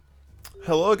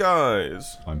Hello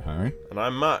guys, I'm Harry. and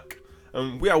I'm Mac,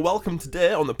 and we are welcomed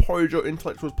today on the Porridge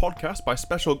Intellectuals podcast by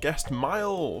special guest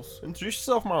Miles. Introduce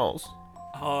yourself, Miles.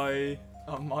 Hi,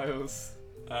 I'm Miles.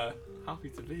 Happy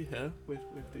to be here with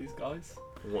these guys.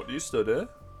 What do you study?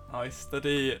 I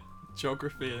study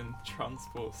geography and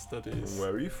transport studies.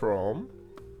 Where are you from?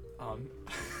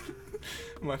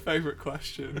 My favourite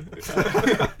question.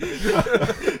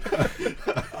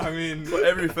 I mean, But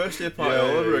every first year party all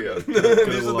over again. Yeah.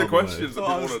 These are the questions that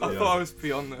I people want to thought I was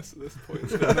beyond this at this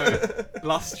point. But no,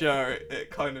 last year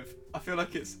it kind of. I feel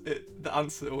like the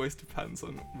answer always depends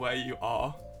on where you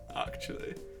are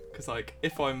actually. Because like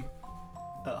if I'm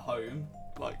at home,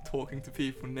 like talking to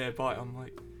people nearby, I'm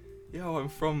like, yo, I'm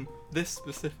from this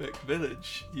specific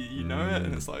village. You know it,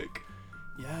 and it's like.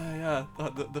 Yeah,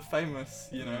 the famous,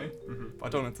 you know. Mm-hmm. But I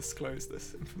don't want to disclose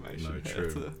this information No, here.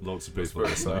 true. To Lots of people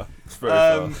It's say. It's very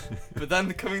fair. but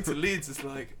then coming to Leeds, it's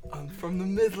like, I'm from the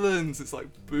Midlands. It's like,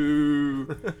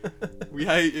 boo, we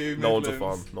hate you, No one's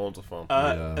Midlands. a fan. No one's a fan.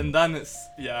 Yeah. And then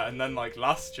and then like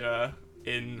last year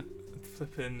in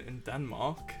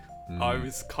Denmark, I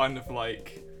was kind of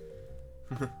like,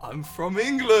 I'm from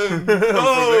England. I'm from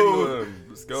Oh! England.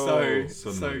 Let's go. So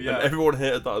And yeah. everyone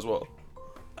hated that as well.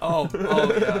 Oh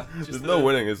yeah. There's no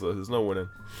winning, is there? There's no winning.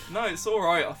 No, it's all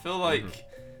right. I feel like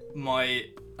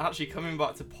actually coming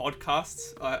back to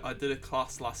podcasts, I did a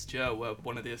class last year where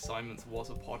one of the assignments was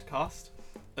a podcast,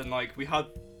 and like we had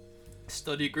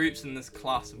study groups in this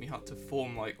class, and we had to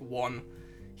form like one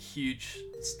huge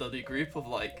study group of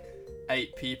like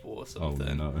 8 people or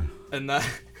something. Oh no. And then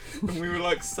and we were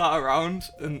like sat around,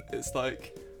 and it's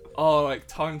like, oh, like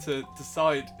time to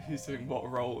decide who's doing what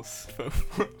roles for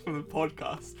the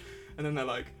podcast. And then they're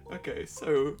like, okay,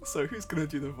 so who's gonna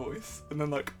do the voice? And then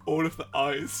like all of the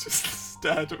eyes just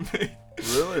stared at me.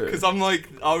 Really? Because I'm like,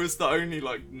 I was the only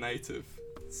like native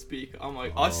speaker. I'm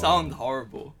like, I sound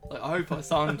horrible. Like I hope I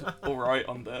sound alright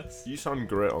on this. You sound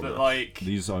great on But this. like,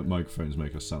 These microphones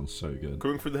make us sound so good.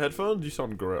 Coming through the headphones, you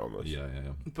sound great on this. Yeah.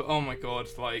 but oh my god,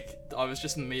 like I was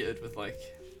just meted with like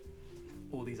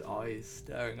all these eyes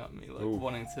staring at me, like Ooh.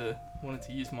 wanting to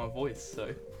use my voice.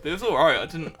 So but it was alright.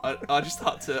 I just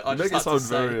had to. I You just make had it sound to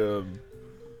say, very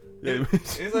yeah,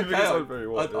 It's you okay. make it sound very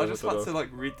I just had to like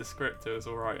read the script. It was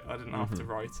alright. I didn't have to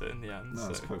write it in the end. No, So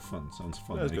it's quite fun. Sounds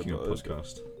fun Yeah, it's making good, a though, it's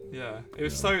podcast. yeah, it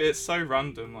was Yeah. it's so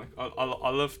random. Like I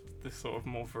loved this sort of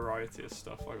more variety of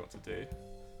stuff I got to do,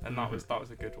 and that was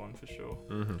a good one for sure.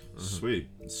 Sweet.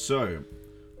 So,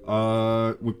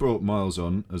 we brought Miles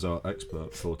on as our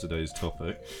expert for today's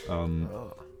topic.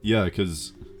 Yeah,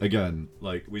 because again,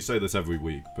 like we say this every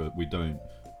week, but we don't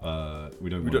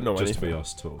want know it just to be anything.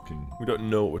 us talking. We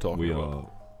don't know what we're talking We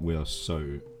about. are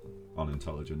so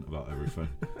unintelligent about everything,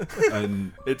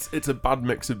 and It's a bad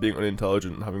mix of being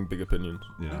unintelligent and having big opinions.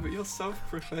 No, yeah. but you're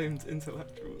self-proclaimed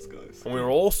intellectuals, guys. And we were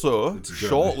also It's a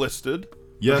journey. shortlisted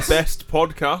Yes, best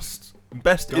podcast,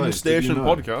 best Guys, in-station did you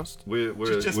know? podcast. we're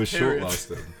Just we're period.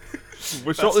 shortlisted.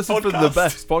 We're Best shortlisted for the podcast.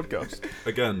 best podcast.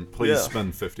 Again, please Yeah.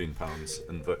 spend £15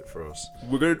 and vote for us.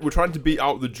 We're trying to beat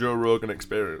out the Joe Rogan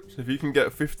experience. If you can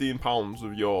get £15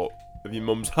 of your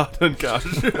mum's hard-earned cash,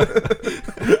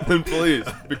 then please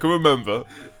become a member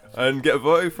and get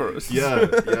voting for us. Yeah,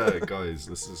 guys,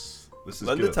 this is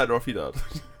Lend a good. tenner off your dad.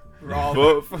 Ra,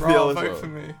 Vote for the Ra, other vote side. for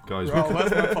me. Guys, Ra,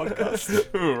 where's my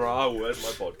podcast? Rah, where's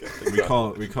my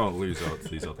podcast? we can't lose out to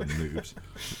these other noobs.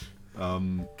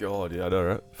 God, yeah, I know,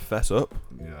 right? Fess up.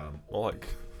 Yeah. More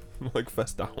like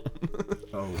fess down.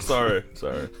 Oh, Sorry.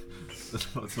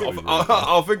 That's not what we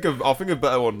I'll think of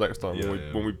better ones next time Yeah,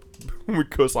 when we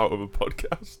cuss out of a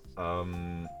podcast.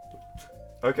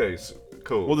 Okay, so,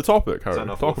 cool. Well, the topic, Is Harry. that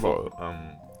enough Talk for about it.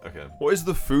 thought? Okay. What is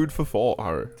the food for thought,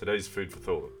 Harry? Today's food for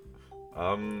thought.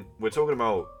 We're talking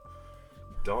about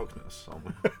darkness, aren't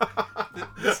we?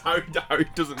 Harry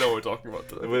doesn't know what we're talking about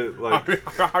today. We're like,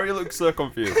 Harry looks so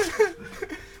confused.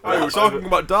 Harry, we're talking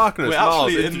about darkness. We're Miles,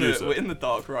 actually introduce we're it. in the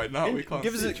dark right now. We can't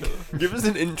give see us each other. give us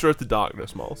an intro to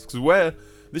darkness, Miles, because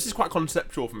this is quite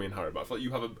conceptual for me and Harry, but I feel like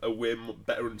you have a way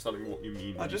better understanding of what you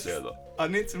mean when you say that. I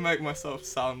need to make myself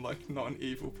sound like not an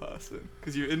evil person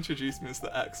because you introduced me as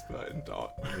the expert in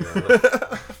dark.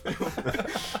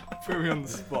 Put me on the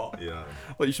spot. yeah.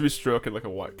 Like you should be stroking like a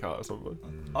white cat or something.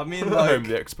 I mean, I'm like,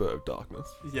 the expert of darkness.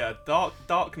 yeah,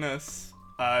 darkness.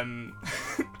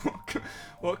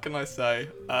 What can I say?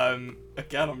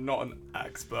 Again, I'm not an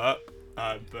expert,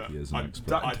 but He is an I,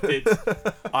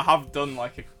 expert. I have done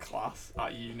like a class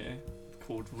at uni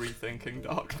called Rethinking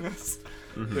Darkness.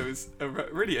 It was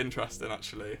really interesting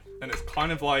actually, and it's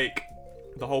kind of like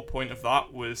the whole point of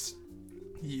that was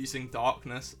using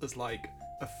darkness as like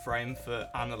a frame for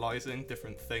analysing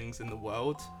different things in the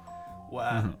world,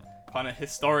 where kind of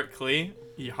historically,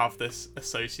 you have this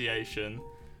association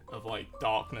of like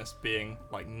darkness being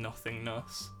like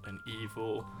nothingness and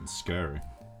evil. It's scary.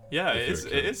 Yeah, If you're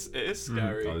a kid. it is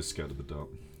scary. I was scared of the dark.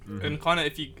 And kind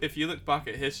of if you look back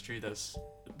at history, there's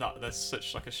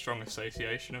such like a strong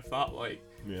association of that. Like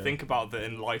think about the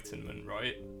Enlightenment,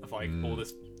 right? Of like all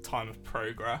this time of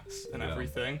progress and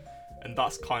everything, and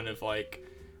that's kind of like,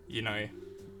 you know,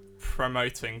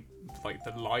 promoting like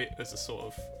the light as a sort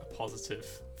of a positive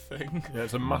thing. Yeah,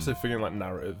 it's a massive thing in like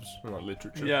narratives and like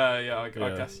literature. I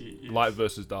guess you light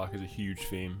versus dark is a huge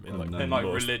theme in like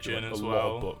most, religion like, as a well.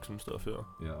 lot of books and stuff.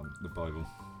 Yeah, the Bible.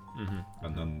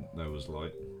 And then there was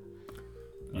light.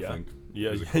 I think.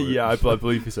 Yeah, I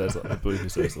believe he says that. I believe he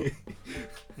says that.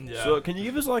 Yeah. So, can you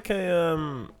give us like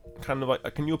a kind of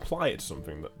like, can you apply it to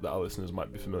something that our listeners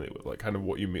might be familiar with, like kind of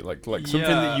what you mean, like something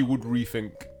that you would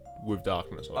rethink with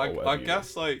darkness? Or I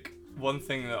guess like one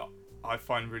thing that I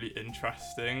find really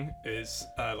interesting is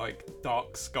like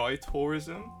dark sky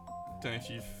tourism. Don't know if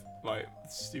you've like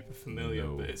super familiar,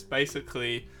 but it's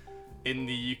basically in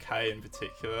the UK in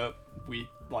particular, we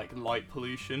like light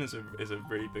pollution is a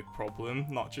really big problem,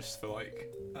 not just for like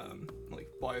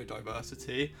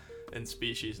biodiversity and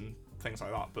species and things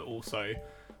like that, but also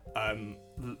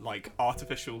like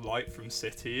artificial light from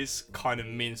cities kind of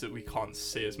means that we can't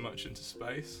see as much into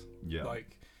space. Yeah.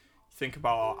 Like think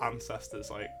about our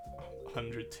ancestors like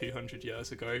 100, 200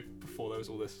 years ago, before there was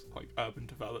all this like urban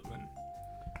development.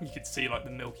 You could see like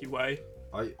the Milky Way.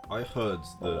 I heard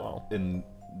that in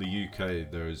the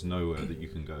UK there is nowhere that you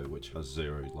can go which has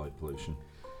zero light pollution.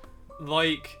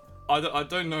 Like I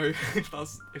don't know if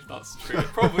that's true. It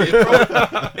probably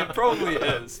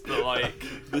is, but like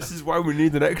this is why we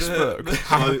need an expert,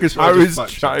 because So Harry's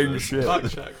just chatting shit.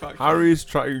 fact check. Harry's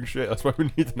chatting shit. That's why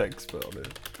we need an expert on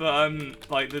it. But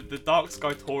like the dark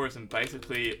sky tourism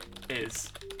basically is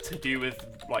to do with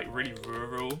like really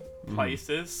rural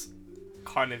places,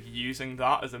 kind of using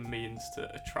that as a means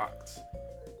to attract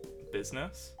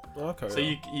business. Okay. So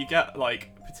you get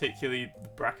like, particularly the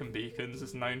Brecon Beacons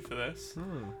is known for this,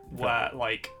 where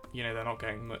like, you know, they're not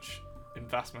getting much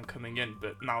investment coming in,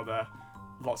 but now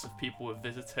lots of people are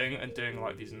visiting and doing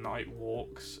like these night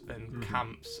walks and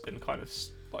camps and kind of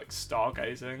like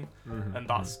stargazing, and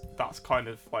that's kind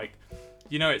of like,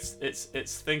 you know,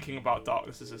 it's thinking about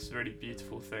darkness as this really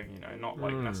beautiful thing, you know, not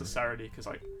like necessarily because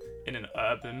like in an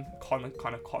urban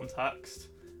kind of context,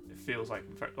 it feels like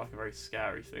a very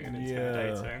scary thing and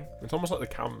intimidating. It's almost like the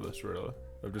canvas, really.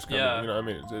 Of just kind of, you know what I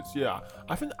mean? It's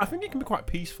I think it can be quite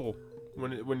peaceful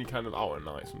when you're kind of out at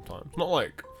night sometimes. Not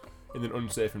like in an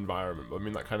unsafe environment, but I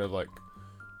mean that kind of like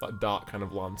that dark kind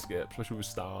of landscape, especially with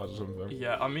stars or something.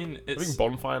 Yeah, I mean, I think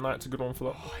bonfire night's a good one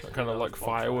for that. That kind of like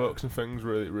fireworks and things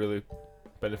really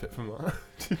benefit from that.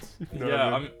 You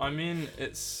know what I mean?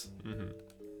 It's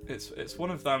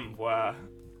one of them where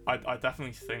I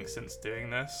definitely think since doing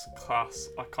this class,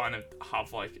 I kind of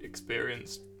have like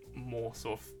experienced more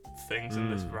sort of things in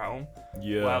this realm.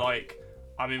 Yeah. Where like,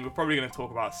 I mean, we're probably going to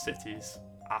talk about cities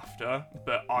after,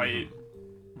 but I've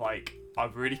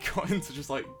really got into just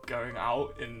like going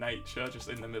out in nature, just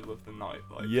in the middle of the night.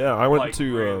 Like, I went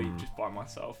to really just by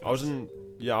myself. I was in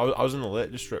the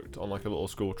Lake District on like a little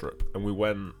school trip, and we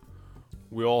went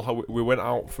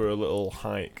out for a little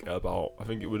hike at about, I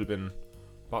think it would have been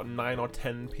about 9 or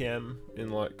 10 p.m. in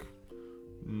like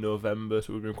November,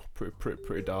 so it would have been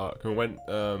pretty dark. And we went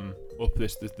up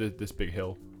this big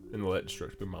hill in the Lake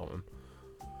District, big mountain,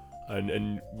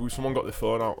 and someone got their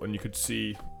phone out, and you could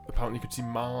see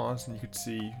Mars, and you could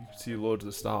see loads of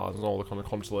the stars and all the kind of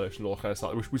constellations, all kind of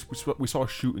stuff. We saw a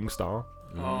shooting star.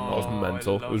 That was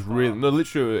mental. It was really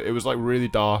literally. It was like really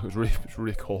dark. It was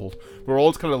really cold. We were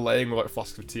all just kind of laying with like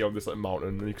flasks of tea on this like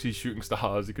mountain, and you could see shooting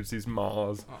stars. You could see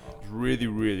Mars. It was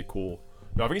really cool.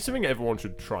 No, I think it's something everyone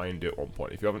should try and do at one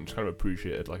point. If you haven't just kind of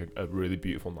appreciated like a really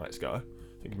beautiful night sky, I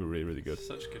think it'd be really good.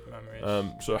 Such good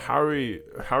memories. So Harry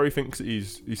thinks that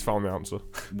he's found the answer.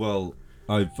 Well,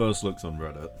 I first looked on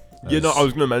Reddit. I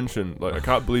was going to mention, like, I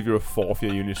can't believe you're a 4th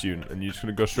year uni student and you're just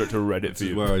going to go straight to Reddit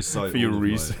for your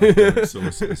research.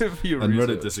 Sources. And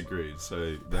Reddit disagreed,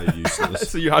 so they're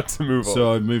useless. So you had to move on.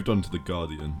 So I moved on to The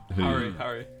Guardian.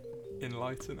 Harry,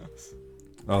 enlighten us.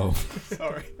 Oh.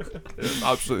 Sorry. It's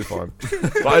absolutely fine.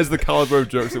 That is the caliber of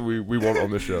jokes that we want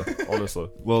on this show, honestly.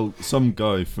 Well, some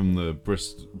guy from the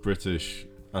British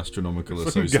Astronomical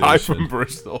Association. Some guy from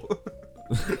Bristol.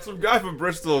 Some guy from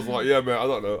Bristol was like, yeah, mate, I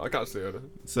don't know, I can't see it.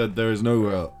 Said there is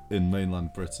nowhere in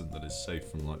mainland Britain that is safe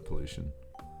from light pollution.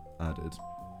 Added.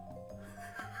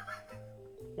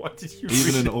 What did you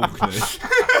Even read? in Orkney.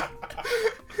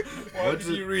 Why did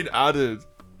you read added?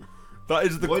 That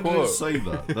is the Why quote. did it say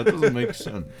that? That doesn't make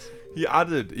sense. He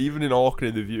added, even in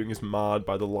Orkney, the viewing is marred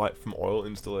by the light from oil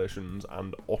installations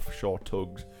and offshore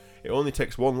tugs. It only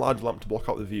takes one large lamp to block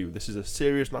out the view. This is a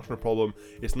serious national problem.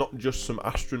 It's not just some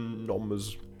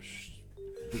astronomers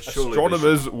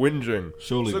whinging.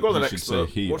 Surely So go on the you should next say expert.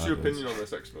 he What's your added. opinion on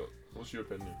this expert? What's your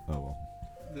opinion? Oh well.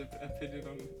 The opinion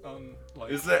on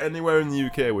like. Is there anywhere in the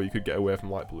UK where you could get away from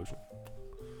light pollution?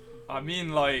 I mean,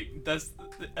 like, there's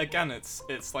again, it's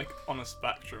like on a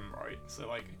spectrum, right? So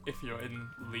like, if you're in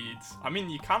Leeds, I mean,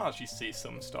 you can actually see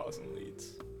some stars in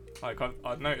Leeds. Like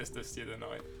I noticed this the other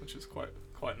night, which is quite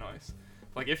nice.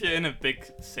 Like if you're in a big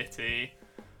city,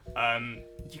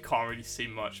 you can't really see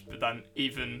much. But then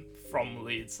even from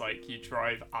Leeds, like you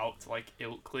drive out to like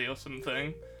Ilkley or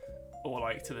something, or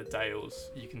like to the Dales,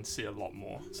 you can see a lot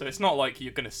more. So it's not like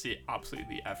you're gonna see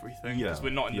absolutely everything, because we're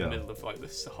not in the middle of like the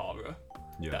Sahara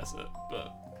desert.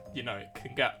 But you know, it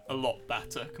can get a lot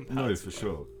better compared to... No, for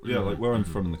sure. Yeah, like where I'm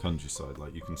from in the countryside,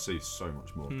 like you can see so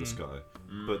much more of the sky.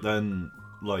 But then,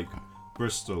 like,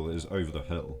 Bristol is over the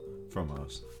hill from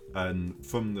us, and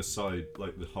from the side,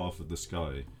 like the half of the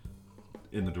sky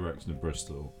in the direction of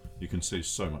Bristol, you can see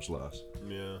so much less.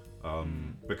 Yeah.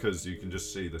 Because you can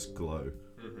just see this glow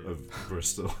of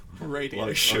Bristol.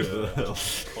 Radiation. Like, over the hill.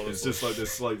 It's just like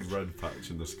this like red patch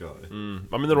in the sky. I'm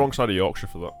in the wrong side of Yorkshire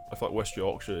for that. I feel like West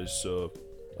Yorkshire is so...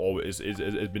 Always has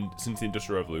been, since the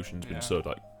Industrial Revolution, it's been so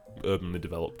like urbanly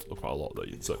developed quite a lot. That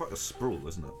It's quite a sprawl,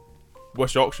 isn't it?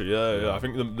 West Yorkshire, yeah. I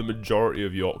think the majority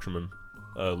of Yorkshiremen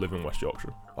live in West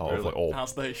Yorkshire. Out of like all,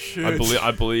 as they should.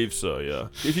 I believe so. Yeah.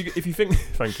 If you think,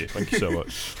 thank you so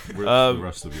much. The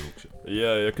rest of Yorkshire.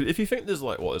 Yeah. 'Cause if you think there's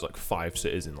like 5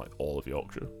 cities in like all of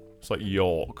Yorkshire, it's like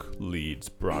York, Leeds,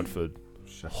 Bradford,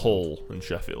 Hull, and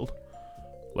Sheffield.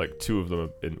 Like 2 of them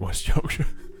are in West Yorkshire.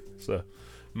 So.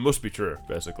 Must be true,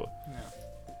 basically.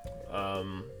 Yeah.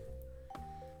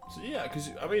 So yeah, because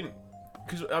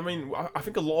I mean, I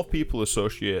think a lot of people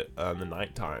associate the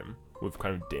nighttime with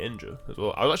kind of danger as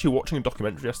well. I was actually watching a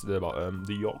documentary yesterday about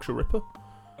the Yorkshire Ripper.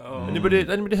 Oh. Anybody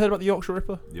heard about the Yorkshire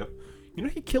Ripper? Yep. You know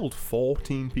he killed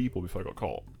 14 people before he got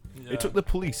caught. Yeah. It took the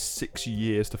police 6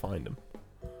 years to find him.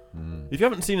 If you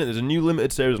haven't seen it, there's a new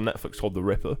limited series on Netflix called The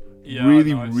Ripper. Yeah,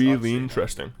 really I've seen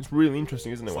interesting. It. It's really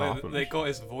interesting, isn't it? It's What like happened? they got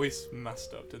his voice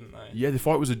messed up, didn't they? Yeah, they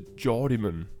thought it was a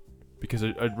Geordieman because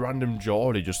a random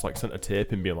Geordie just like sent a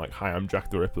tape in being like, "Hi, I'm Jack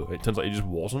the Ripper." It turns out he just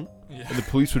wasn't, Yeah. and the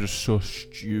police were just so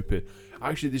stupid.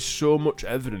 Actually, there's so much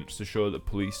evidence to show that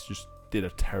police just did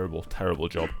a terrible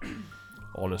job.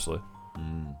 Honestly.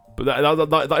 But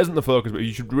that isn't the focus. But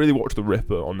you should really watch The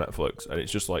Ripper on Netflix, and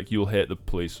it's just like you'll hate the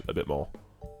police a bit more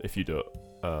if you do it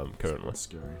currently. That's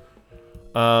scary.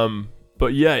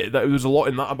 But yeah, there's a lot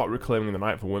in that about reclaiming the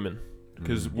night for women.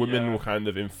 Because women were kind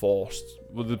of enforced.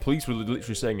 Well, the police were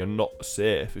literally saying you're not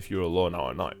safe if you're alone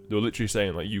out at night. They were literally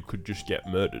saying like you could just get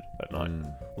murdered at night,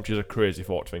 which is a crazy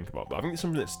thought to think about. But I think it's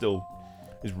something that still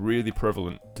is really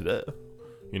prevalent today.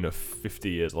 50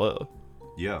 years later.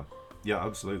 Yeah,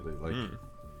 absolutely. Like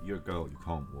you're a girl, you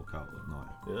can't walk out at night.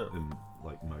 Yeah. In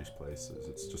like most places,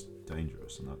 it's just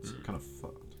dangerous, and that's kind of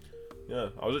fucked. Yeah,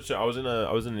 I was in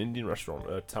an Indian restaurant,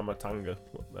 Tamatanga,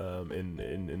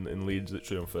 in Leeds,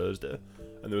 literally on Thursday,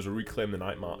 and there was a Reclaim the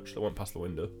Night march that went past the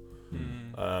window.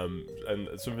 And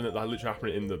it's something that literally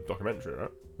happened in the documentary,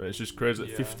 right? And it's just crazy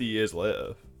that 50 years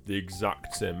later, the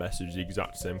exact same message, the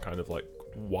exact same kind of like,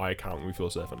 why can't we feel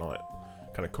safe at night,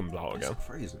 kind of comes out again. It's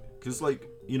crazy, because like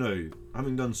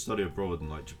having done study abroad in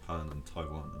like Japan and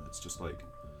Taiwan, and it's just like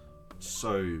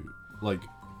so like.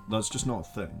 That's just not a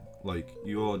thing. Like,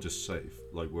 you are just safe,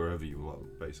 like, wherever you are,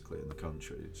 basically, in the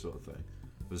country, sort of thing.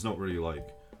 There's not really, like,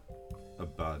 a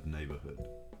bad neighbourhood,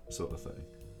 sort of thing.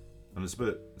 And it's a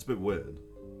bit weird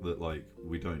that, like,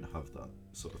 we don't have that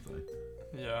sort of thing.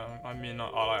 Yeah, I mean,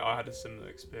 I had a similar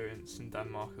experience in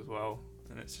Denmark as well.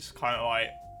 And it's just kind of like,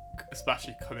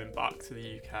 especially coming back to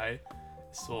the UK,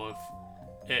 sort of,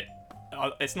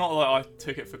 it's not like I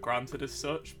took it for granted as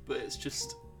such, but it's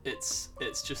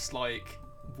just like,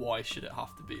 why should it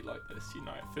have to be like this? It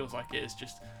feels like it is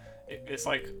just it's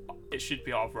like it should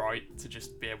be our right to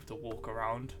just be able to walk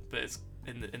around, but it's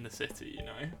in the city,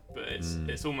 but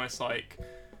it's almost like,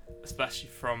 especially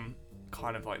from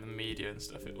kind of like the media and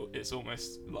stuff, it's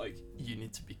almost like you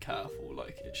need to be careful,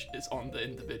 like it's on the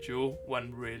individual,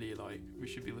 when really like we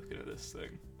should be looking at this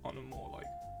thing on a more like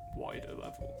wider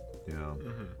level. Yeah.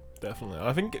 Definitely.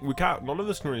 I think we can't. None of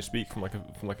us can really speak from like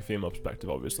a female perspective,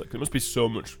 obviously, because it must be so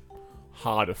much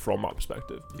harder from that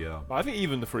perspective. Yeah. But I think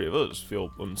even the 3 of us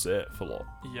feel unsafe a lot.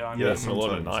 Yeah, I mean, Yeah, alone at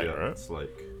sometimes, night, yeah, right? it's like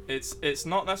it's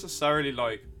not necessarily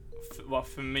like, well,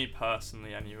 for me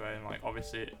personally anyway, and like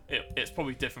obviously it's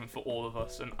probably different for all of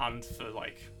us and for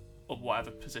like of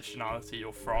whatever positionality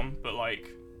you're from. But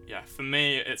like, yeah, for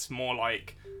me, it's more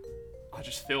like I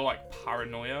just feel like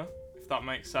paranoia, if that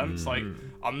makes sense. Like,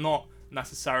 I'm not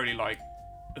necessarily like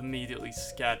immediately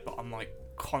scared, but I'm like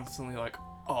constantly like,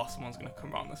 oh, someone's gonna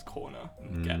come around this corner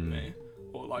and get me,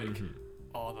 or like,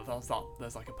 oh,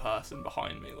 there's like a person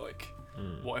behind me. Like,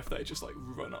 what if they just like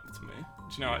run up to me?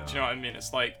 Do you know what I mean?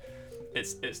 It's like,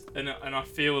 it's and I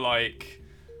feel like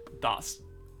that's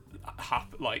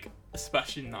like,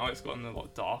 especially now it's gotten a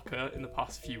lot darker in the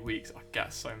past few weeks. I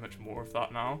get so much more of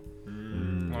that now.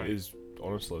 It is,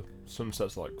 honestly,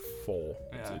 sunset's like 4.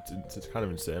 Yeah. It's kind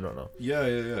of insane right now.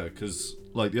 Yeah. Because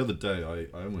like the other day,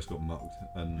 I almost got mugged,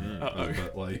 and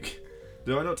but like,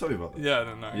 did I not tell you about that?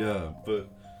 Yeah, no. Yeah,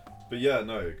 but yeah,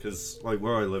 no, because like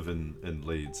where I live in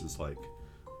Leeds is like,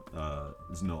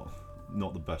 it's not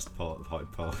the best part of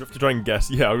Hyde Park. You have to try and guess.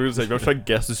 Yeah, I was gonna say, you have to try and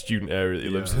guess the student area that he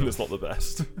lives in. That's not the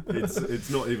best. It's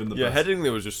not even the best. Yeah,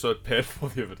 Headingley was just so painful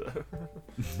the other day.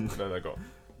 No, go on.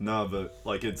 No, but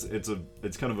like it's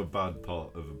kind of a bad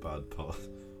part of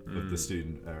the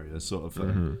student area sort of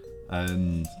thing.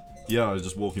 And yeah, I was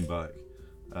just walking back,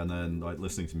 and then like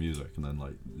listening to music, and then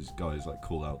like these guys like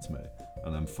call out to me,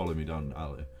 and then follow me down an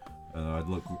alley, and I'd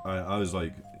look. I was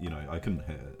like, I couldn't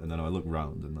hear it, and then I looked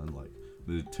round, and then like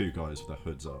the 2 guys with their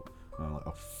hoods up, and I'm like,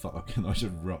 oh fuck, and I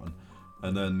should run.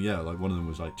 And then yeah, like one of them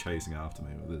was like chasing after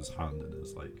me with his hand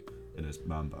in his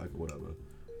man bag or whatever,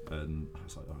 and I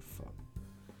was like, oh fuck.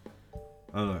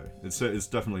 I don't know. It's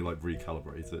definitely like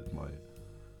recalibrated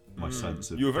my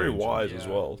sense of. You were very danger. wise as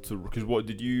well, because what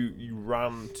did you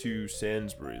ran to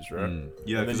Sainsbury's, right?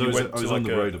 Yeah, because I was on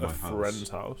the road of my house. Friend's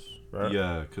house, right?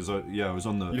 Yeah, because I was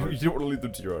on the. You didn't want to lead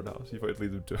them to your own house. You thought you'd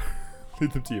lead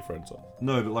them to your friend's house.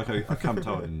 No, but like I camped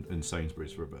out in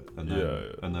Sainsbury's for a bit,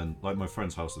 and then like my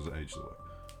friend's house was ages away.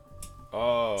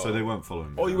 Oh. So they weren't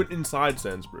following me. Oh, you went inside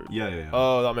Sainsbury's? Yeah.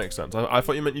 Oh, that makes sense. I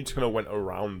thought you meant you just kind of went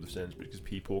around the Sainsbury's because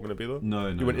people were going to be there. No.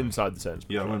 You went inside the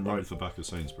Sainsbury's. Yeah, I went right to the back of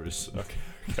Sainsbury's.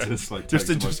 Okay. just like just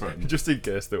in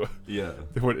case they were. Yeah.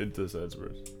 They went into the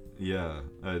Sainsbury's. Yeah,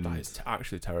 and that is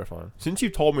actually terrifying. Since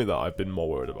you've told me that, I've been more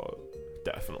worried about it.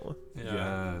 Definitely.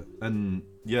 And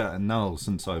now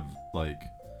since I've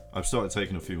started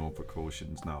taking a few more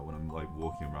precautions now when I'm like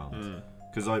walking around,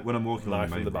 because like when I'm walking on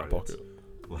the main back roads, pocket.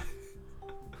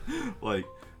 like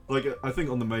I think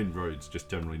on the main roads just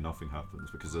generally nothing happens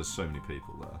because there's so many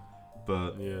people there.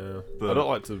 But I don't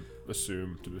like to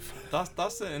assume, to be fair.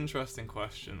 That's an interesting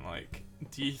question. Like,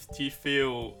 do you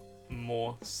feel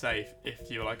more safe if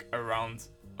you're like around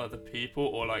other people,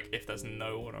 or like if there's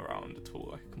no one around at all,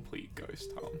 like a complete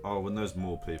ghost town? Oh, when there's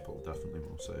more people, definitely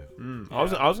more safe. I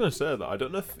was gonna say that. I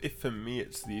don't know if for me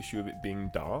it's the issue of it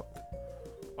being dark.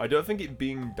 I don't think it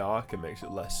being darker makes it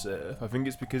less safe. I think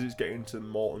it's because it's getting to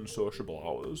more unsociable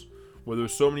hours, where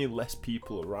there's so many less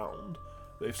people around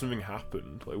that if something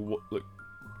happened, what's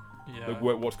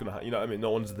gonna happen? You know what I mean? No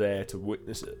one's there to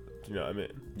witness it. Do you know what I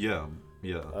mean? Yeah.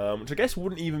 Which I guess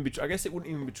wouldn't even be. I guess it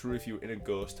wouldn't even be true if you were in a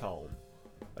ghost town,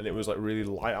 and it was like really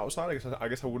light outside. I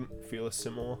guess I wouldn't feel a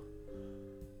similar,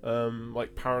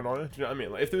 like paranoia. Do you know what I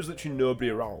mean? Like if there was literally nobody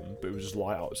around, but it was just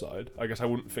light outside, I guess I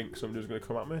wouldn't think somebody was gonna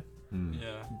come at me.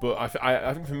 Yeah. But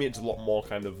I think for me it's a lot more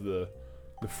kind of the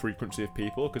frequency of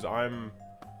people, because I'm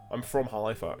from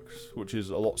Halifax, which is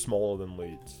a lot smaller than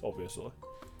Leeds, obviously.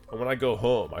 And when I go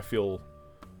home, I feel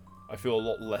a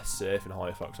lot less safe in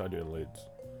Halifax than I do in Leeds,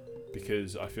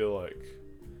 because I feel like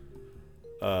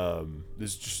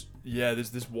there's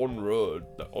this one road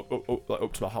that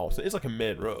up to my house. It is like a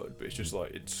main road, but it's just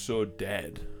like it's so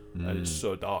dead. And it's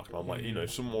so dark, and I'm like,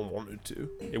 if someone wanted to,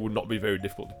 it would not be very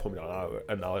difficult to pull me down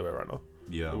an alleyway right now.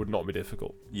 Yeah. It would not be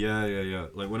difficult. Yeah.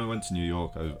 Like when I went to New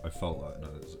York, I felt like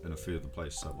in a few of the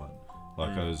places I went.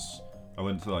 Like I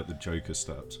went to like the Joker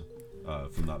steps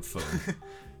from that film.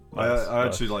 I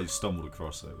actually like stumbled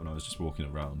across it when I was just walking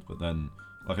around, but then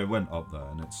like I went up there,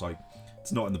 and it's like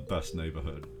it's not in the best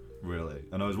neighborhood really.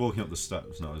 And I was walking up the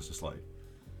steps, and I was just like,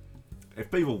 if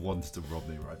people wanted to rob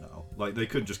me right now, like they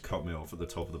could just cut me off at the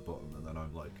top of the bottom, and then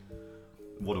I'm like,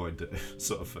 what do I do?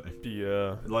 Sort of thing.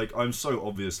 Yeah. Like I'm so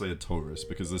obviously a tourist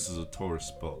because this is a tourist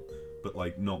spot, but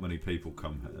like not many people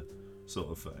come here,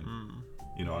 sort of thing.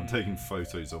 I'm taking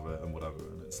photos of it and whatever,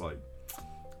 and it's like,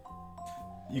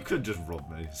 you could just rob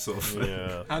me, sort of thing.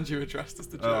 Yeah. And you were dressed as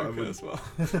the Joker as well.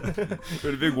 With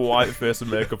a big white face and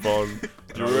makeup on.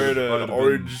 You're wearing an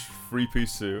orange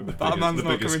three-piece suit. Batman's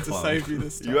not biggest coming to clown. save you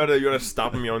this time. You had a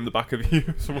stab me on the back of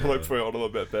you. Someone like threw it on a little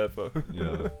bit of paper.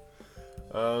 Yeah.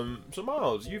 So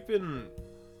Miles, you've been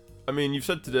I mean, you've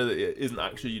said today that it isn't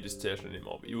actually your dissertation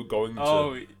anymore, but you were going to.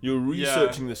 Oh, You were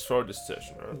researching this for a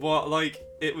dissertation, right? well, like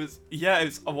it was.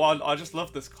 Well, I just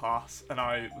loved this class, and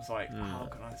I was like, how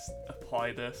can I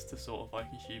apply this to sort of like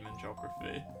a human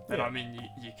geography? And Yeah. I mean,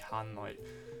 you can like,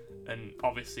 and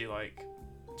obviously like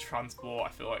transport.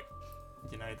 I feel like,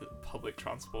 you know, the public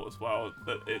transport as well.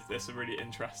 That it's a really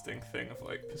interesting thing of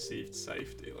like perceived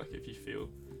safety. Like if you feel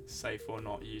safe or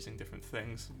not using different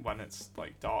things when it's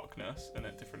like darkness and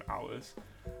at different hours,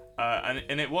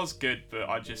 and it was good, but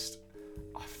I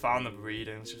found the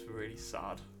readings just really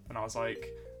sad, and I was like,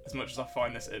 as much as I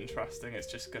find this interesting, it's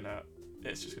just gonna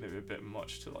be a bit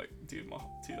much to like do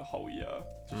the whole year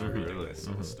just reading Really? this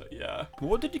sort of stuff. Yeah.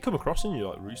 What did you come across in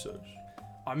your like research?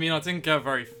 I mean, I didn't go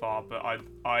very far, but I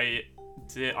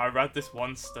read this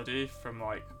one study from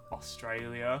like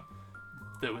Australia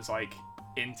that was like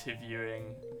interviewing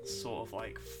sort of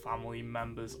like family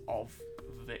members of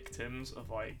victims of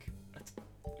like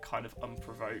kind of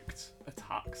unprovoked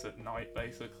attacks at night,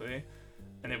 basically,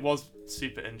 and it was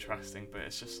super interesting, but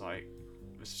it's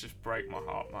just break my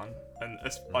heart, man. And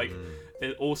it's like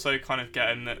it also kind of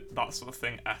getting that sort of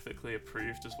thing ethically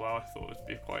approved as well, I thought would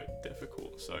be quite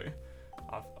difficult, so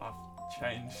I've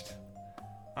changed.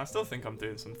 I still think I'm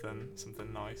doing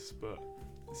something nice, but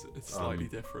it's slightly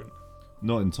different.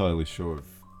 Not entirely sure if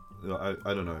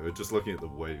I don't know. Just looking at the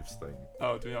waves thing.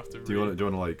 Oh, do we have to? Do you want to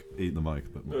like eat the mic a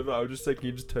bit more? No, I was just saying, can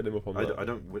you just turn him up on that?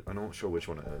 I'm not sure which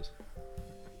one it is.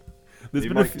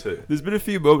 There's been a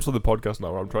few moments on the podcast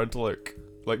now where I'm trying to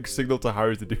like signal to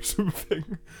Harry to do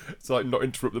something to like not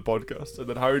interrupt the podcast, and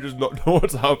then Harry does not know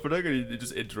what's happening, and he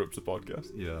just interrupts the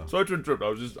podcast. Yeah. Sorry to interrupt. I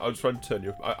was trying to turn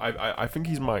you up. I think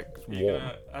his mic's Are you warm.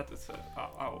 gonna edit it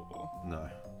out or? No.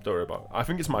 Don't worry about it. I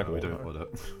think it's mic We warm. don't want it.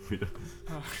 We don't.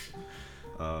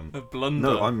 A blunder.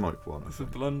 No, I'm mic one. It's a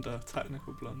blunder,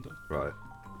 technical blunder. Right.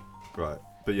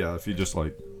 But yeah, if you just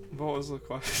like, What was the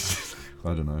question?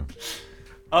 I don't know.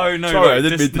 Oh no! Sorry, right, I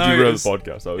didn't mean to no, derail it the was,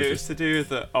 podcast. I was it was just to do with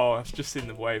the. Oh, I've just seen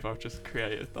the wave I've just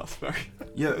created. That's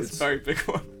Yeah, that's a very big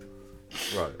one.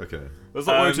 right. Okay. let's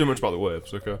not worry too much about the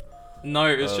waves, okay? No,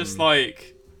 it was just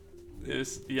like. It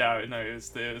was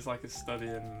it was like a study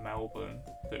in Melbourne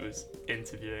that was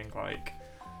interviewing like,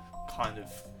 kind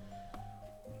of.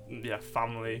 Yeah,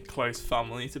 close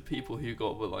family to people who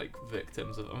were like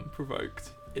victims of unprovoked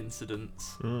incidences,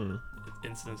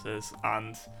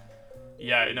 and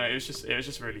yeah, it was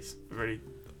just really, really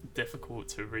difficult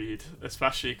to read,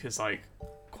 especially because like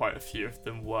quite a few of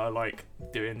them were like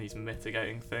doing these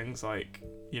mitigating things, like,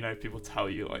 you know, people tell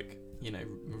you like, you know,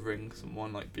 ring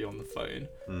someone, like be on the phone,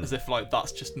 as if like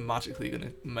that's just magically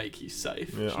gonna make you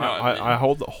safe. Yeah, Do you know what I mean? I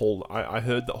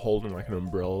heard that holding like an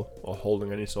umbrella or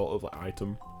holding any sort of like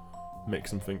item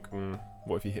makes them think,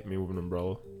 what if you hit me with an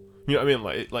umbrella? You know what I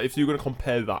mean? Like if you're gonna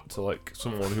compare that to like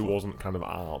someone who wasn't kind of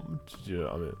armed, do you know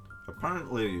what I mean?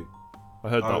 Apparently, I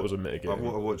heard that was a I mitigating.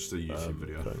 watched a YouTube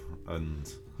video, thing.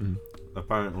 and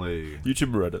apparently,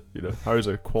 YouTube Reddit, you know, Harry's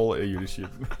a quality YouTube,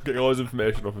 getting all his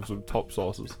information off of some top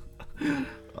sources.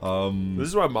 This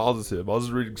is why Miles is here. Miles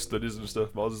is reading studies and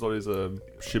stuff. Miles is on his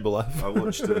shibboleth. I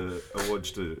watched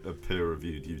a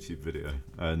peer-reviewed YouTube video,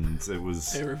 and it was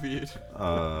Peer-reviewed.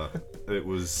 it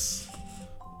was,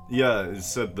 yeah, it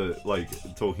said that like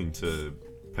talking to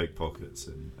pickpockets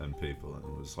and people, and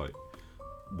it was like,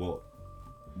 what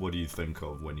do you think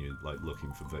of when you're like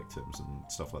looking for victims and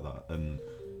stuff like that,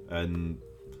 and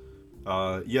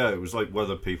yeah, it was like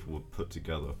whether people were put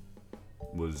together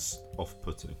was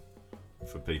off-putting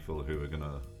for people who are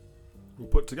gonna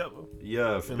Put together.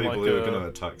 yeah, for In people like who are a- gonna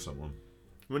attack someone.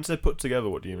 When you say put together,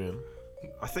 what do you mean?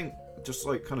 I think just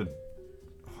like kind of,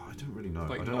 I don't really know.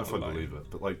 Like I don't know if I not believe it,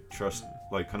 but like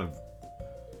kind of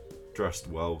dressed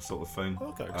well sort of thing.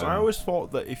 Okay, because I always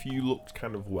thought that if you looked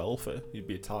kind of wealthy, you'd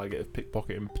be a target of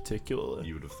pickpocketing particularly.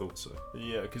 You would have thought so.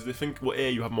 Yeah, because they think, well, A,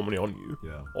 you have more money on you,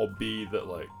 Yeah. or B, that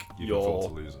like You can you're afford to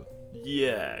lose it.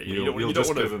 yeah, You'll you don't just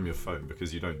want give to them your phone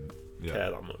because you don't. Yeah.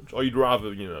 care that much, or you'd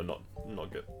rather not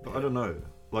get. But I don't know.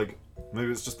 Like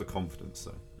maybe it's just the confidence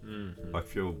though. Mm-hmm. Like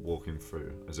if you're walking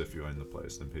through as if you own the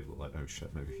place, then people are like, oh shit,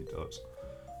 maybe he does.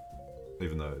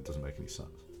 Even though it doesn't make any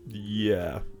sense.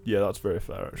 Yeah, that's very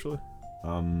fair actually.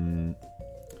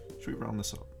 Should we round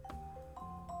this up?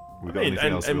 We I got mean,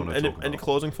 anything else we want to talk any about?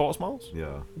 closing thoughts, Miles?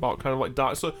 Yeah. About kind of like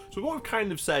dark. So what we've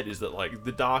kind of said is that like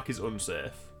the dark is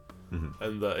unsafe, Mm-hmm.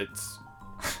 and that it's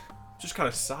just kind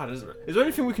of sad, isn't it? Is there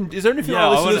anything we can? Is there anything Yeah,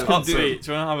 our I want listeners to can do? upbeat.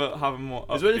 Do you want to have a more?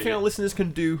 Is there anything upbeat? our listeners can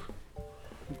do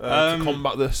to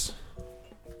combat this?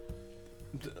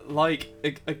 Like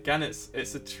again, it's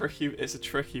a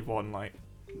tricky one. Like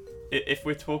if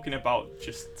we're talking about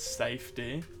just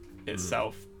safety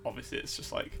itself, obviously it's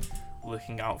just like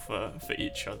looking out for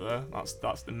each other.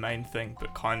 That's the main thing,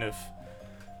 but kind of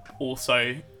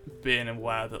also being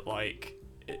aware that like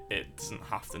it doesn't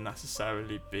have to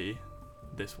necessarily be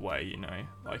this way, you know,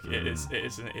 like it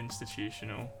is an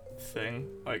institutional thing,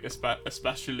 like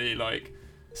especially like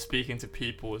speaking to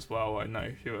people as well I know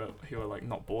who are like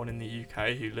not born in the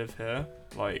UK who live here.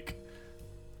 Like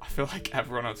I feel like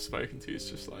everyone I've spoken to is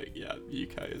just like, yeah, the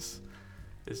UK is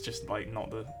just like not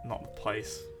the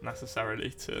place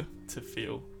necessarily to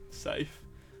feel safe.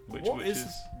 Which is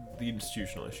the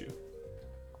institutional issue?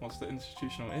 What's the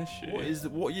institutional issue? What is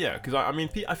yeah, because I mean,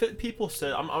 I feel like people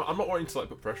say, I'm not wanting to like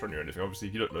put pressure on you or anything. Obviously,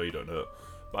 if you don't know, you don't know.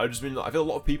 But I just mean, I feel a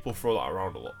lot of people throw that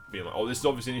around a lot, being like, oh, this is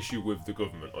obviously an issue with the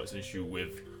government, or it's an issue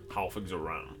with how things are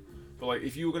ran. But like,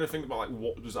 if you were gonna think about like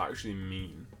what does that actually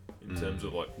mean in terms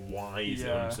of like why is it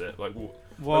unsafe? Like,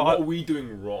 what are we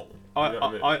doing wrong? You know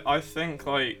what I mean? I think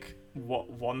like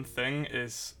one thing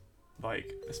is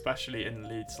like, especially in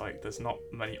Leeds, like there's not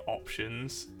many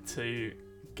options to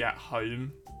get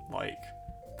home like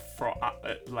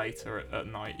later at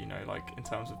night, you know, like in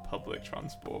terms of public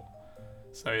transport.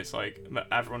 So it's like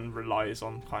everyone relies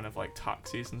on kind of like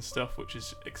taxis and stuff, which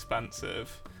is expensive,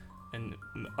 and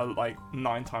like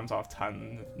 9 times out of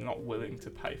 10 not willing to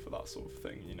pay for that sort of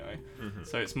thing, you know.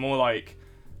 So it's more like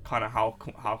kind of how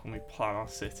can we plan our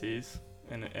cities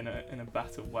in a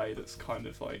better way that's kind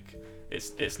of like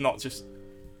it's not just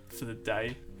for the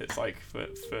day, it's like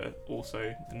for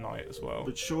also the night as well.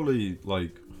 But surely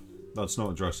like that's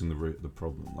not addressing the root of the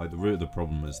problem. Like the root of the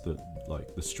problem is that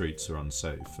like the streets are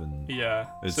unsafe, and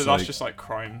it's so that's just like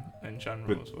crime in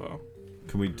general as well.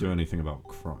 Can we do anything about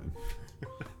crime?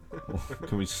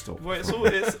 Can we stop? Well,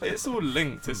 it's all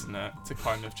linked, isn't it, to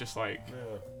kind of just like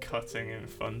cutting in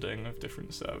funding of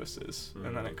different services,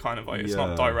 and then it kind of like it's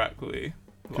not directly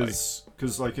because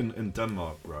like in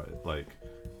Denmark, right? Like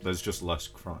there's just less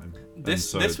crime.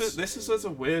 This is a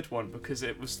weird one because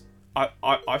it was.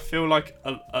 I feel like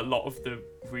a lot of the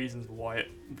reasons why it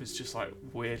was just like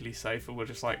weirdly safer were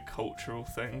just like cultural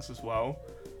things as well,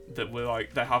 that were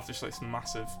like they have just like this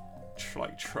massive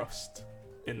like trust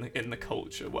in the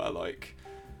culture where like,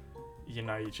 you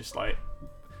know, you just like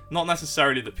not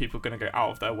necessarily that people are going to go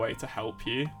out of their way to help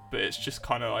you, but it's just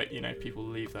kind of like, you know, people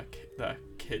leave their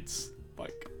kids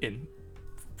like in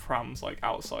prams like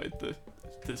outside the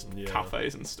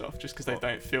cafes and stuff just because they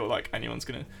don't feel like anyone's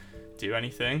going to do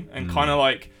anything, and kind of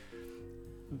like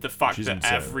the fact that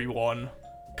insane. Everyone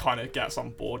kind of gets on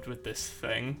board with this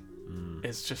thing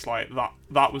is just like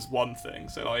that was one thing.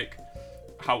 So like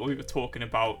how we were talking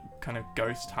about kind of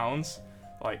ghost towns,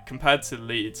 like compared to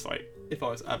Leeds, like if I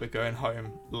was ever going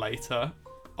home later,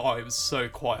 it was so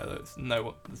quiet that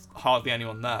there's hardly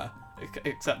anyone there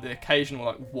except the occasional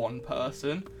like one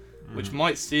person, which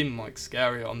might seem like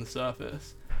scary on the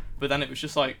surface, but then it was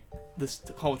just like this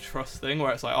whole trust thing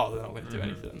where it's like, oh, they're not going to do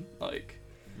anything, like,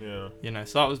 you know.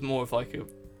 So that was more of like a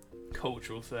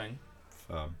cultural thing.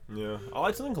 Yeah, I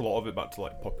like to think a lot of it back to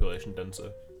like population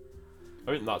density.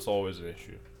 I think that's always an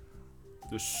issue.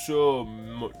 There's so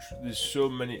much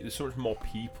more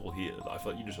people here that I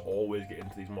feel like you just always get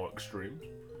into these more extremes.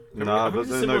 But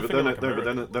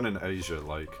then in Asia,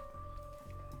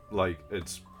 like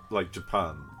it's like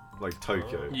Japan, like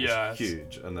Tokyo, is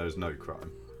huge, and there's no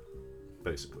crime,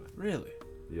 basically. Really?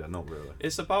 Yeah, not really.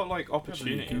 It's about like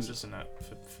opportunities, isn't it,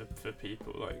 for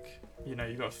people? Like, you know,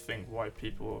 you got to think why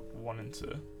people are wanting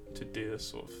to do this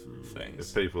sort of things.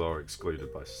 If people are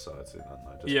excluded by society, then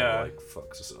they just go, like,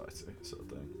 fuck society, sort of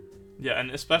thing. Yeah, and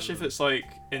especially if it's like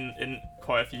in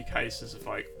quite a few cases of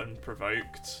like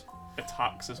unprovoked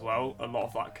attacks as well, a lot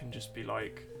of that can just be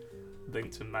like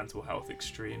linked to mental health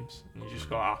extremes, and you just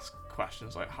got to ask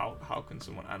questions like how can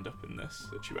someone end up in this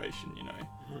situation, you know,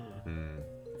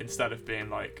 instead of being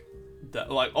like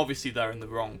obviously they're in the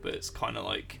wrong, but it's kind of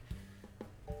like,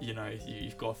 you know,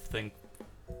 you've got to think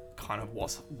kind of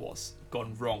what's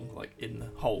gone wrong like in the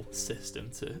whole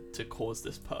system to cause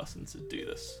this person to do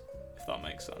this, if that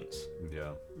makes sense.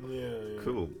 Yeah.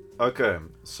 Cool. Okay,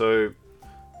 so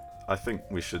I think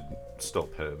we should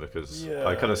stop here because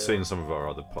I kind of seen some of our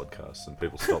other podcasts and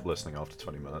people stop listening after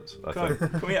 20 minutes.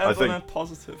 Can we end on a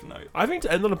positive note? I think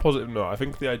to end on a positive note, I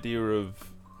think the idea of,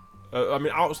 I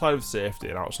mean, outside of safety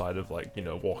and outside of like, you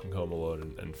know, walking home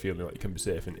alone and feeling like you can be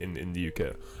safe in the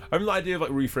UK, I mean, the idea of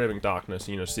like reframing darkness,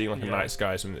 you know, seeing like a night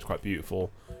sky, something that's quite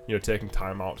beautiful, you know, taking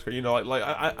time out, you know, like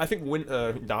I think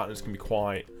winter darkness can be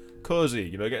quite cozy,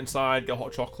 you know, get inside, get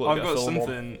hot chocolate. I've got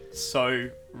something so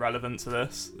relevant to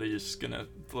this that you're just gonna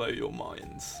blow your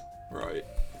minds, right?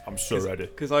 I'm so ready.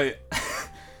 Because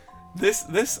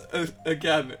this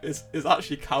again is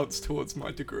actually counts towards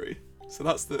my degree, so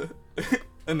that's the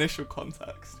initial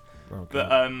context. Okay.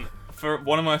 But for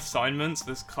one of my assignments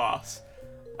this class,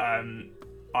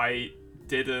 I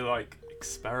did a like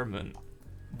experiment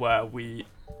where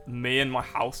me and my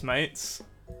housemates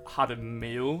had a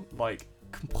meal like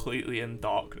completely in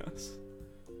darkness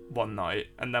one night,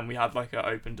 and then we had like an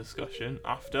open discussion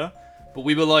after. But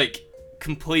we were like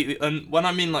completely, and when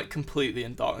I mean like completely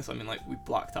in darkness, I mean like we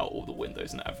blacked out all the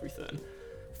windows and everything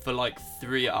for like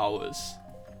 3 hours,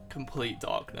 complete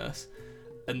darkness.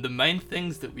 And the main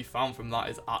things that we found from that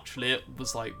is actually it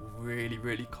was like really,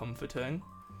 really comforting.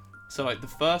 So like the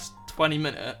first 20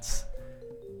 minutes,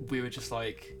 we were just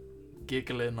like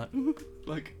giggling,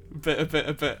 like a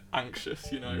bit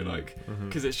anxious, you know, like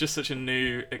because it's just such a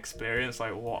new experience.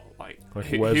 Like what, like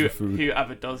where's the food?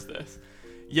 Whoever does this,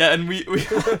 yeah. And we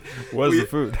where's the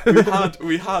food?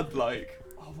 we had like,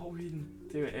 oh, what were we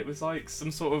doing? It was like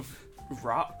some sort of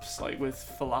wraps, like with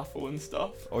falafel and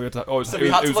stuff. Oh, you had to, so we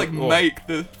had to make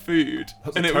the food.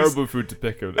 That's and a terrible food to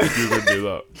pick up if you were gonna do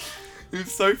that. It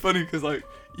was so funny because like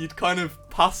you'd kind of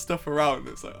pass stuff around.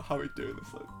 It's like, how are we doing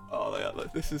this? Like, oh yeah,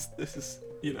 like this is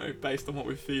you know, based on what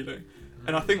we're feeling.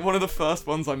 And I think one of the first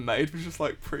ones I made was just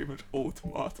like pretty much all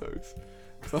tomatoes,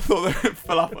 because I thought they were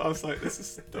falafel. I was like, this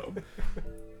is dumb.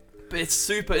 But it's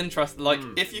super interesting. Like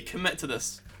if you commit to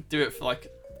this, do it for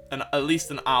like at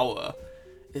least an hour.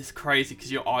 It's crazy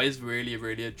because your eyes really,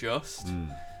 really adjust,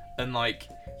 and like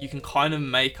you can kind of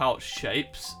make out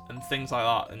shapes and things like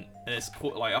that, and it's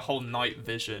called like a whole night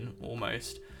vision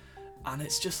almost. And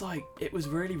it's just like, it was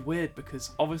really weird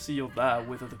because obviously you're there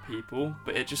with other people,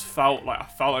 but it just felt like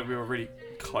we were really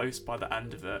close by the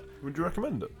end of it. Would you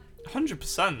recommend it?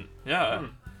 100%, yeah.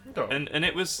 And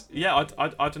it was, yeah,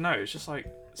 I don't know, it's just like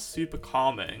super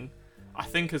calming. I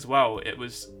think as well it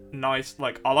was nice,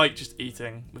 like I like just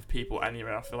eating with people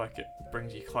anyway. I feel like it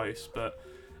brings you close, but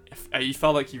if you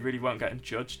felt like you really weren't getting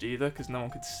judged either because no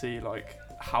one could see like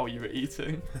how you were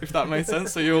eating, if that made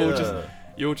sense. So you're all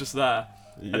just there.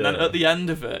 Yeah. And then at the end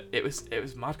of it, it was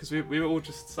mad because we were all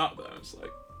just sat there and it's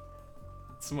like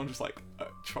someone just like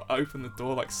opened the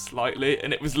door like slightly,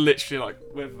 and it was literally like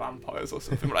we're vampires or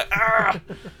something. We're like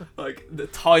like the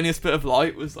tiniest bit of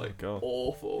light was like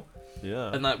awful.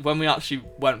 Yeah. And like when we actually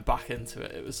went back into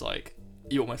it, it was like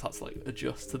you almost had to like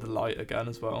adjust to the light again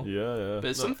as well. Yeah. But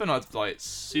it's something I'd like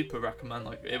super recommend.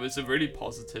 Like it was a really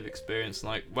positive experience. And,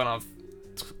 like when I've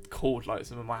called like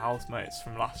some of my housemates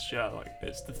from last year, like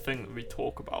it's the thing that we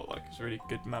talk about. Like it's a really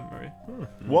good memory.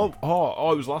 Well,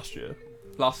 it was last year.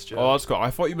 Last year. Oh, that's cool. I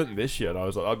thought you meant this year, and I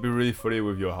was like, that'd be really funny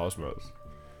with your housemates.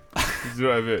 You know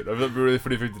what I mean? That'd be a really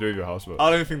funny thing to do with your housemates. I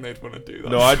don't think they'd want to do that.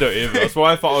 No, I don't either. That's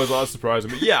why I thought I was like, that's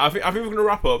surprising. But yeah, I think we're gonna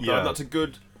wrap up. Yeah. That's a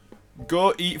good.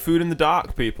 Go eat food in the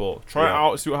dark, people. Try it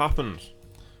out, see what happens.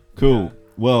 Cool. Yeah.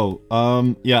 Well,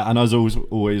 yeah, and as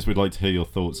always, we'd like to hear your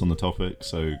thoughts on the topic.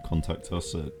 So contact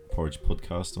us at Porridge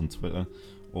Podcast on Twitter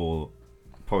or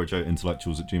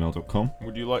porridgeintellectuals@gmail.com.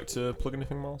 Would you like to plug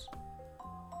anything, Miles?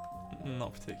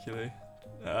 Not particularly.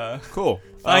 Cool.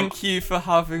 Thank you for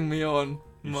having me on.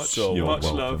 Much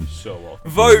love. So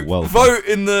welcome. Vote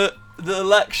in the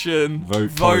election. Vote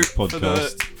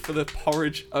podcast for the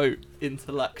Porridge Oat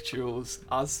intellectuals,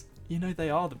 as you know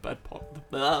they are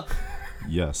the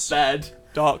yes. Bed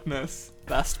Darkness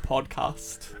best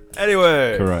podcast.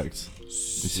 Anyway. Correct.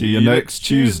 See you next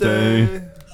Tuesday.